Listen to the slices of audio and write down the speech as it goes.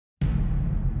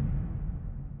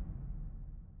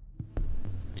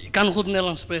Ik kan goed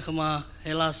Nederlands spreken, maar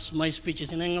helaas, mijn speech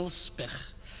is in Engels,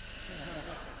 pech.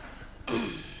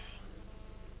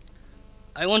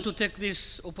 I want to take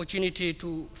this opportunity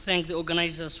to thank the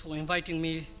organizers for inviting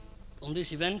me on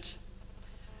this event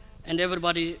and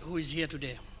everybody who is here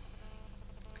today,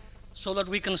 so that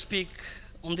we can speak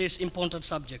on this important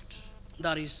subject,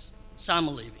 that is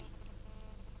Samen leven.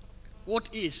 What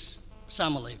is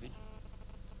Samen leven?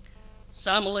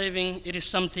 Samen leven, it is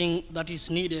something that is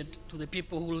needed to the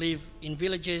people who live in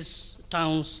villages,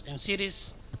 towns, and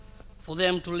cities, for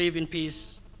them to live in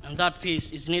peace, and that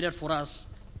peace is needed for us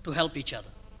to help each other.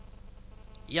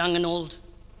 Young and old,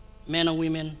 men and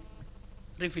women,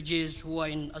 refugees who are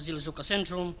in Asielzoeker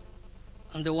Centrum,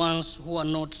 and the ones who are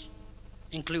not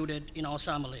included in our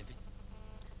Samen leven,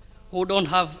 who don't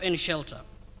have any shelter,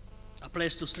 a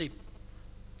place to sleep,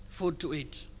 food to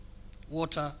eat,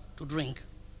 water to drink,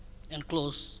 and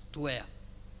clothes to wear.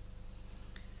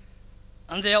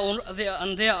 And they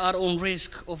are on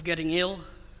risk of getting ill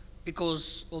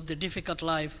because of the difficult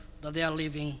life that they are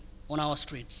living on our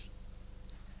streets.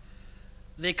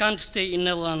 They can't stay in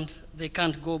Netherlands, they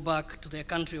can't go back to their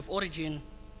country of origin,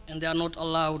 and they are not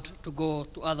allowed to go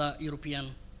to other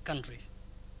European countries.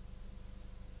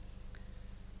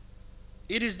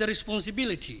 It is the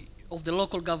responsibility of the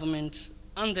local government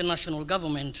and the national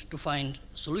government to find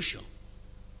a solution,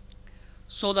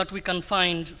 so that we can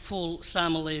find full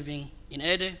Samen leven in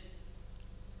Ede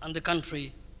and the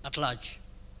country at large.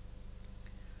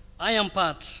 I am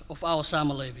part of our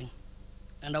Samen leven,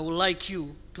 and I would like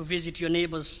you to visit your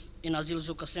neighbors in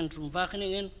Asielzoeker Centrum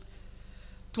Wageningen,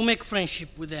 to make friendship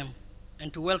with them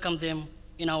and to welcome them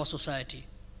in our society,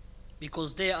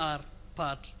 because they are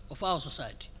part of our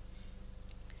society.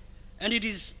 And it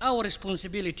is our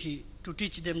responsibility to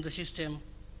teach them the system,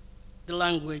 the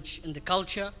language, and the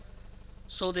culture,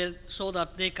 so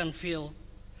that they cannot feel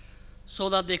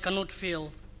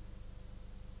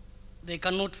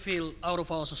out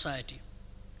of our society.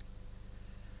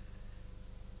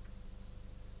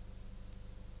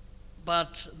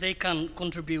 But they can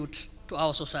contribute to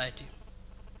our society.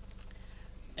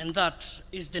 And that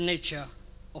is the nature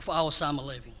of our Samen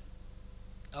leven.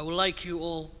 I would like you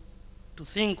all to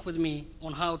think with me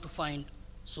on how to find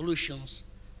solutions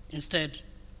instead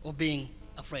of being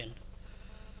a friend.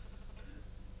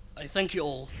 I thank you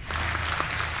all.